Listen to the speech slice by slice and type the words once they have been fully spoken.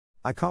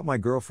I caught my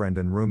girlfriend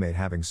and roommate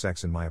having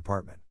sex in my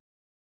apartment.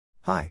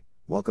 Hi,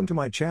 welcome to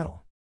my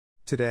channel.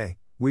 Today,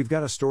 we've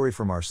got a story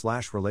from our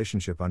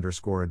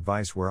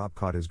 /relationship_advice where Op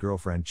caught his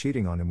girlfriend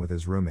cheating on him with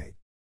his roommate.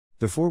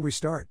 Before we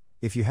start,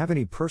 if you have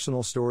any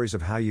personal stories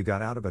of how you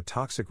got out of a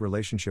toxic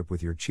relationship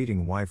with your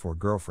cheating wife or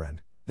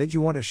girlfriend that you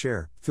want to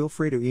share, feel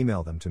free to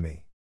email them to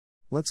me.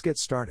 Let's get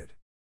started.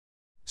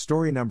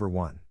 Story number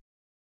 1.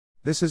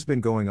 This has been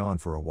going on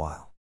for a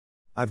while.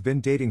 I've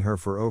been dating her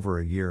for over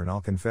a year and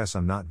I'll confess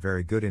I'm not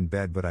very good in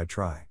bed, but I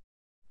try.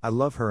 I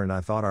love her and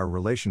I thought our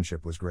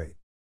relationship was great.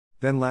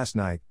 Then last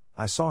night,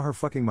 I saw her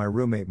fucking my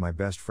roommate, my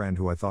best friend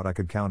who I thought I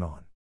could count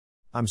on.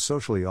 I'm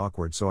socially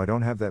awkward, so I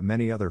don't have that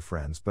many other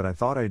friends, but I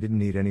thought I didn't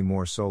need any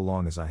more so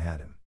long as I had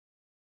him.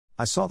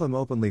 I saw them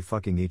openly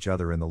fucking each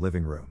other in the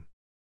living room.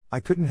 I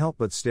couldn't help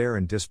but stare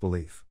in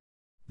disbelief.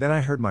 Then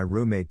I heard my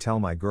roommate tell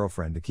my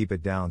girlfriend to keep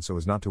it down so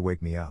as not to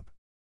wake me up.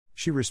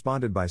 She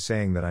responded by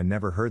saying that I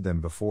never heard them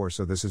before,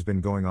 so this has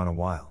been going on a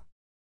while.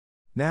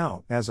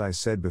 Now, as I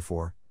said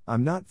before,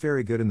 I'm not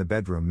very good in the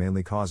bedroom,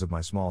 mainly cause of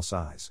my small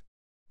size.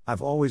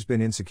 I've always been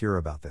insecure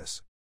about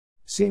this.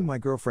 Seeing my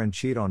girlfriend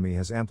cheat on me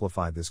has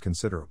amplified this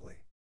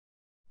considerably.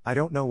 I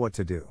don't know what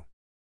to do.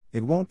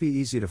 It won't be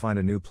easy to find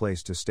a new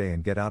place to stay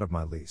and get out of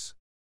my lease.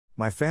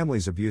 My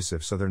family's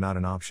abusive, so they're not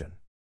an option.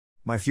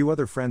 My few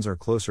other friends are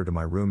closer to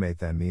my roommate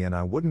than me and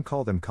I wouldn't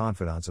call them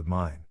confidants of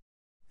mine.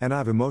 And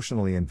I've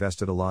emotionally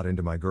invested a lot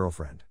into my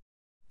girlfriend.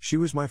 She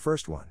was my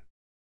first one.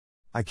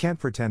 I can't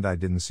pretend I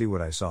didn't see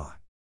what I saw.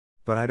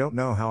 But I don't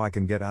know how I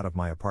can get out of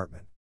my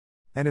apartment.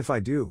 And if I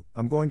do,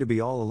 I'm going to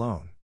be all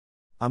alone.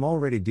 I'm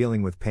already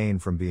dealing with pain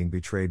from being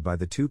betrayed by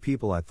the two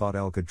people I thought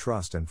I could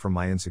trust and from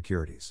my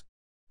insecurities.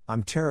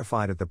 I'm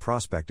terrified at the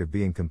prospect of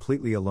being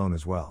completely alone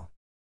as well.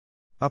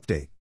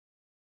 Update.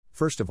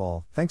 First of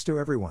all, thanks to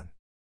everyone.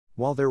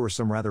 While there were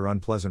some rather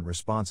unpleasant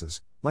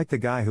responses, like the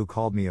guy who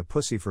called me a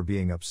pussy for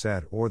being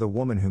upset or the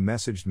woman who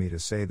messaged me to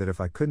say that if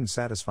I couldn't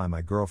satisfy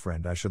my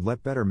girlfriend I should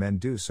let better men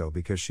do so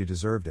because she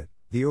deserved it,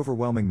 the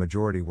overwhelming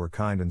majority were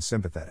kind and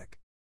sympathetic.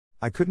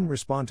 I couldn't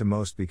respond to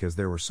most because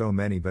there were so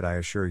many, but I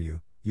assure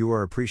you, you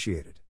are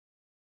appreciated.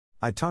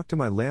 I talked to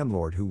my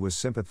landlord who was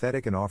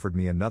sympathetic and offered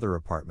me another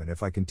apartment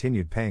if I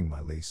continued paying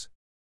my lease.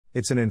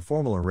 It's an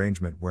informal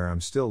arrangement where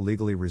I'm still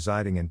legally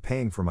residing and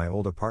paying for my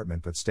old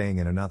apartment but staying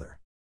in another.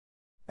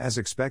 As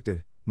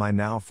expected, my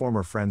now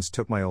former friends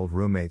took my old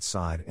roommate's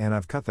side and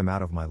I've cut them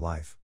out of my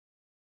life.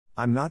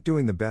 I'm not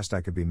doing the best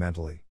I could be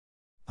mentally.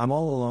 I'm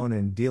all alone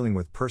and dealing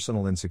with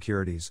personal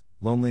insecurities,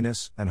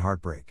 loneliness, and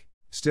heartbreak.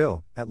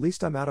 Still, at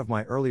least I'm out of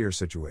my earlier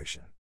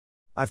situation.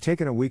 I've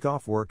taken a week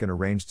off work and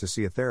arranged to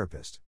see a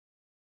therapist.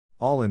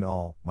 All in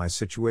all, my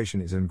situation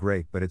isn't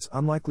great, but it's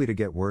unlikely to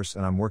get worse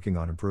and I'm working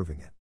on improving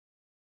it.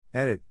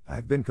 Edit.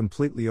 I've been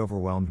completely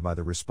overwhelmed by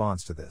the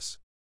response to this.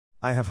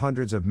 I have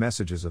hundreds of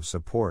messages of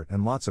support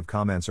and lots of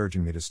comments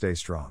urging me to stay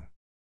strong.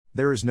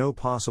 There is no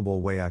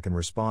possible way I can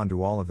respond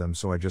to all of them,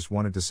 so I just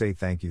wanted to say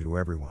thank you to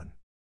everyone.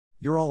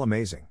 You're all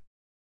amazing.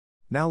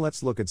 Now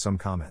let's look at some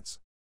comments.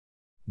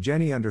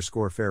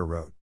 Jenny_Fair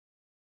wrote,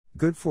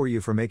 "Good for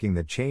you for making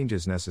the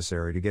changes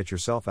necessary to get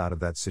yourself out of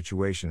that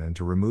situation and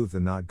to remove the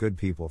not good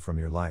people from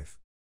your life.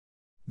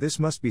 This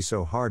must be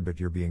so hard,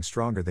 but you're being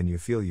stronger than you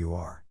feel you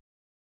are.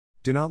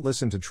 Do not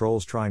listen to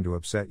trolls trying to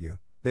upset you.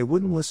 They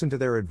wouldn't listen to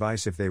their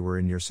advice if they were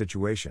in your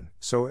situation,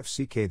 so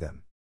FCK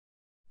them.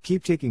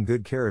 Keep taking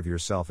good care of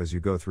yourself as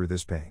you go through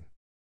this pain."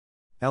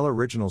 L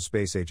Original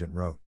Space Agent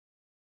wrote,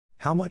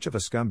 "How much of a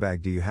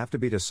scumbag do you have to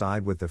be to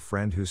side with the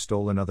friend who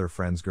stole another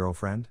friend's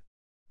girlfriend?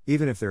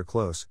 Even if they're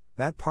close,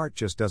 that part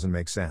just doesn't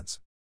make sense.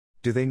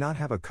 Do they not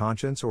have a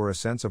conscience or a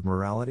sense of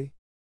morality?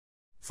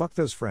 Fuck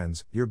those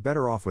friends, you're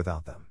better off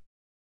without them."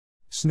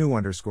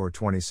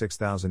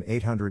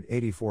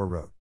 Snoo_26884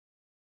 wrote,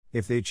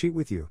 "If they cheat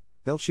with you,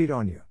 they'll cheat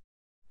on you.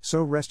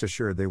 So rest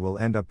assured they will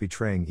end up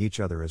betraying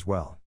each other as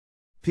well.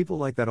 People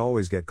like that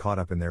always get caught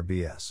up in their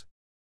BS.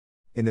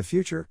 In the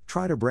future,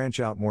 try to branch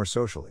out more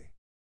socially.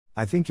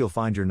 I think you'll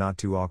find you're not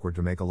too awkward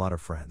to make a lot of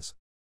friends.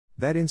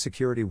 That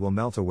insecurity will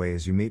melt away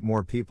as you meet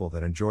more people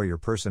that enjoy your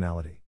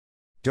personality.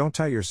 Don't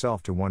tie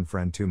yourself to one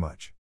friend too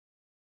much."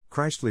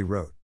 Christley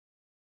wrote,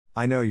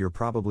 "I know you're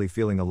probably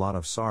feeling a lot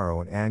of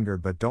sorrow and anger,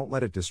 but don't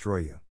let it destroy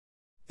you.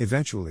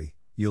 Eventually,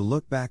 you'll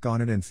look back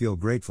on it and feel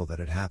grateful that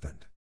it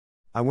happened.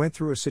 I went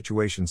through a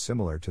situation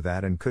similar to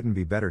that and couldn't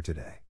be better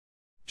today.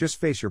 Just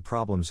face your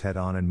problems head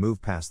on and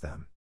move past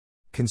them.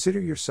 Consider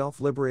yourself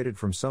liberated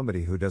from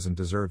somebody who doesn't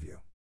deserve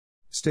you.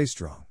 Stay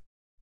strong."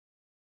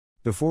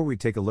 Before we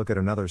take a look at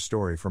another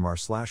story from our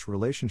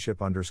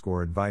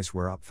 /relationship_advice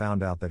where Op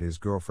found out that his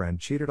girlfriend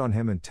cheated on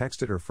him and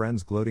texted her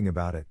friends gloating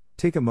about it,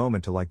 take a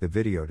moment to like the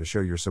video to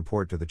show your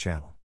support to the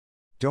channel.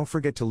 Don't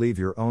forget to leave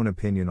your own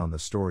opinion on the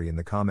story in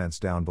the comments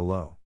down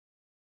below.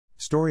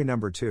 Story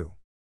number 2.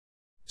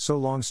 So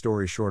long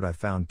story short, I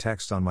found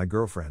texts on my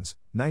girlfriend's,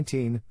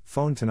 19,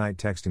 phone tonight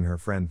texting her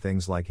friend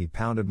things like, "He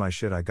pounded my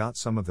shit, I got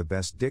some of the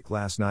best dick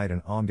last night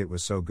and it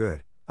was so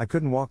good, I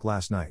couldn't walk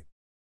last night."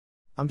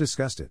 I'm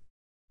disgusted.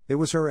 It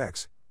was her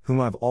ex, whom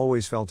I've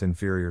always felt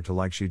inferior to,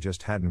 like she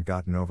just hadn't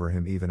gotten over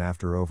him even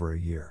after over a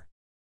year.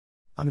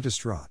 I'm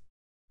distraught.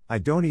 I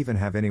don't even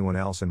have anyone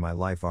else in my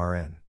life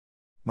RN.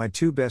 My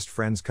two best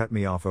friends cut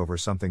me off over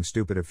something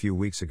stupid a few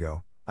weeks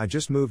ago. I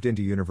just moved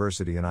into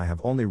university and I have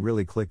only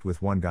really clicked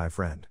with one guy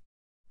friend.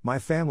 My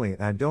family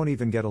and I don't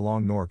even get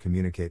along nor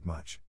communicate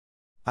much.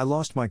 I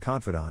lost my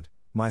confidant,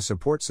 my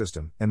support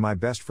system, and my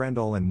best friend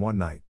all in one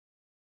night.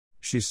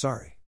 She's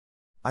sorry.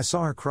 I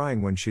saw her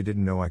crying when she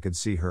didn't know I could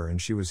see her and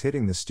she was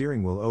hitting the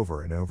steering wheel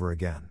over and over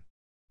again.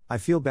 I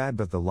feel bad,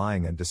 but the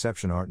lying and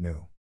deception aren't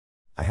new.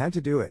 I had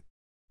to do it.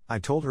 I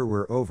told her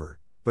we're over,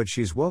 but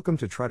she's welcome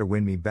to try to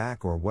win me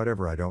back or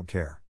whatever, I don't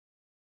care.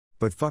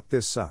 But fuck,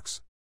 this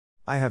sucks.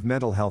 I have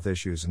mental health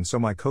issues and so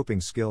my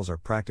coping skills are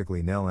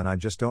practically nil and I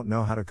just don't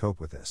know how to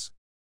cope with this.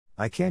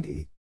 I can't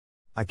eat.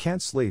 I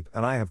can't sleep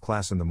and I have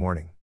class in the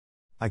morning.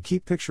 I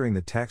keep picturing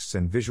the texts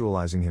and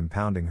visualizing him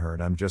pounding her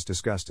and I'm just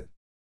disgusted.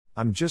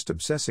 I'm just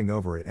obsessing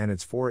over it and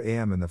it's 4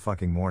 a.m. in the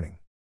fucking morning.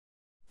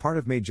 Part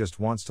of me just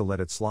wants to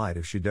let it slide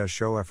if she does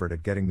show effort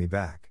at getting me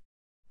back.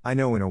 I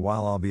know in a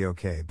while I'll be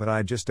okay, but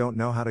I just don't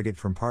know how to get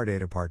from part A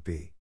to part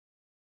B.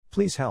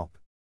 Please help.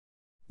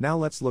 Now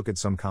let's look at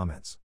some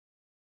comments.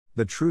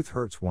 The Truth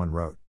Hurts one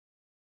wrote.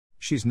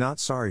 She's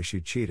not sorry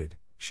she cheated,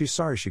 she's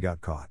sorry she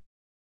got caught.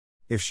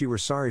 If she were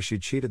sorry she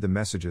cheated, the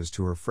messages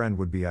to her friend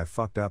would be, I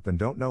fucked up and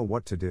don't know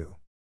what to do.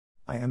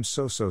 I am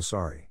so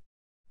sorry.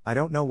 I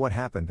don't know what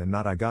happened and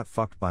not I got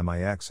fucked by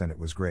my ex and it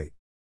was great.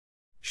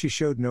 She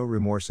showed no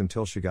remorse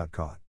until she got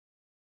caught.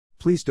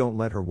 Please don't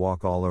let her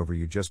walk all over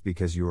you just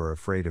because you are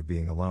afraid of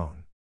being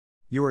alone.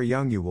 You are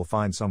young, you will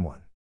find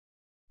someone.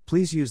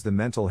 Please use the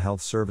mental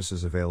health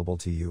services available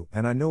to you,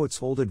 and I know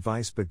it's old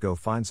advice, but go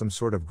find some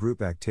sort of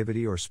group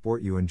activity or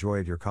sport you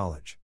enjoy at your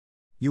college.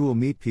 You will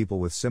meet people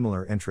with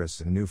similar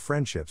interests and new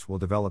friendships will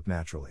develop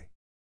naturally.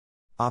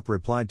 Op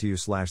replied to you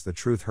 /The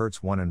Truth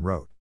Hurts one and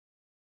wrote.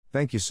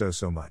 Thank you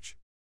so much.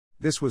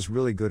 This was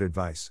really good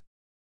advice.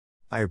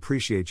 I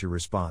appreciate your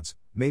response,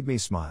 made me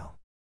smile.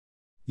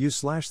 You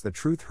 /The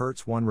Truth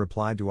Hurts one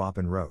replied to Op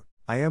and wrote,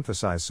 I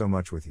empathize so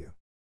much with you.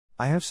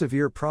 I have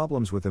severe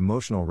problems with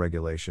emotional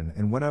regulation,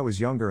 and when I was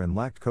younger and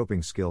lacked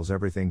coping skills,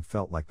 everything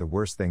felt like the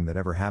worst thing that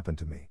ever happened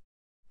to me.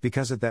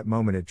 Because at that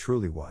moment it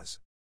truly was.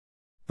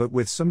 But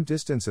with some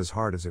distance, as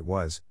hard as it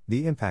was,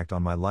 the impact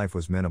on my life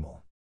was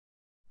minimal.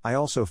 I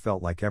also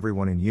felt like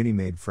everyone in uni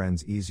made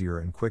friends easier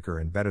and quicker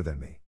and better than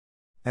me.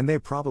 And they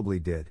probably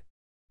did.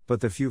 But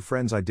the few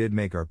friends I did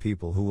make are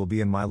people who will be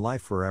in my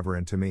life forever,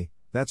 and to me,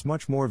 that's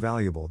much more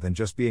valuable than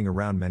just being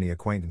around many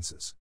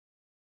acquaintances.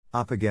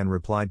 Op again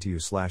replied to you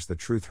 /The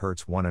Truth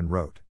Hurts one and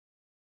wrote.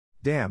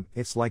 Damn,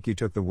 it's like you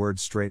took the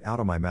words straight out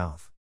of my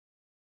mouth.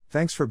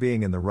 Thanks for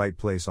being in the right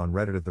place on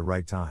Reddit at the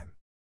right time.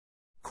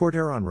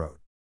 Corderon wrote.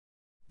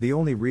 The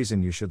only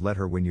reason you should let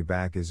her win you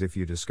back is if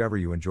you discover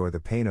you enjoy the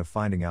pain of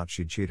finding out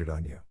she cheated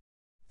on you.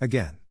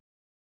 Again.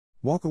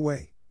 Walk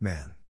away,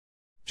 man.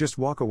 Just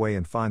walk away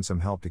and find some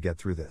help to get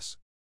through this.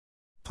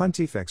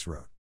 Puntifex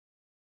wrote.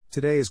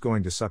 Today is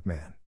going to suck,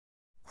 man.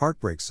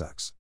 Heartbreak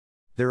sucks.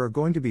 There are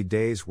going to be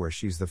days where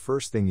she's the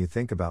first thing you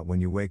think about when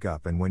you wake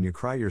up and when you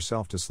cry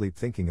yourself to sleep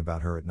thinking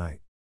about her at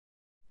night.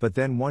 But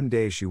then one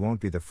day she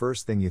won't be the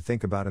first thing you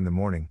think about in the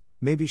morning,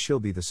 maybe she'll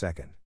be the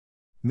second.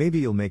 Maybe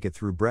you'll make it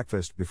through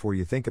breakfast before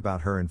you think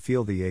about her and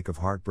feel the ache of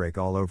heartbreak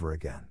all over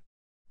again.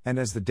 And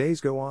as the days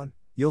go on,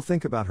 you'll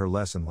think about her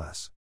less and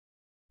less.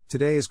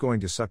 Today is going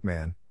to suck,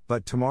 man,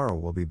 but tomorrow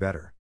will be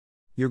better.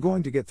 You're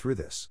going to get through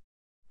this.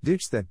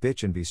 Ditch that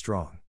bitch and be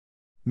strong.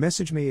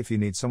 Message me if you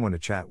need someone to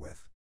chat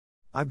with.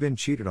 I've been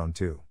cheated on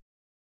too.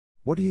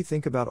 What do you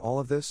think about all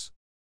of this?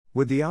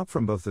 Would the op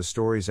from both the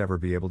stories ever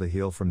be able to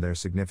heal from their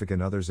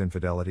significant other's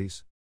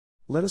infidelities?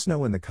 Let us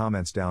know in the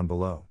comments down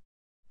below.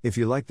 If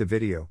you liked the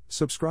video,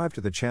 subscribe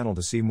to the channel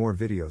to see more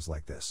videos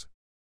like this.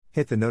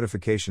 Hit the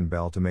notification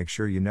bell to make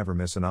sure you never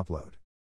miss an upload.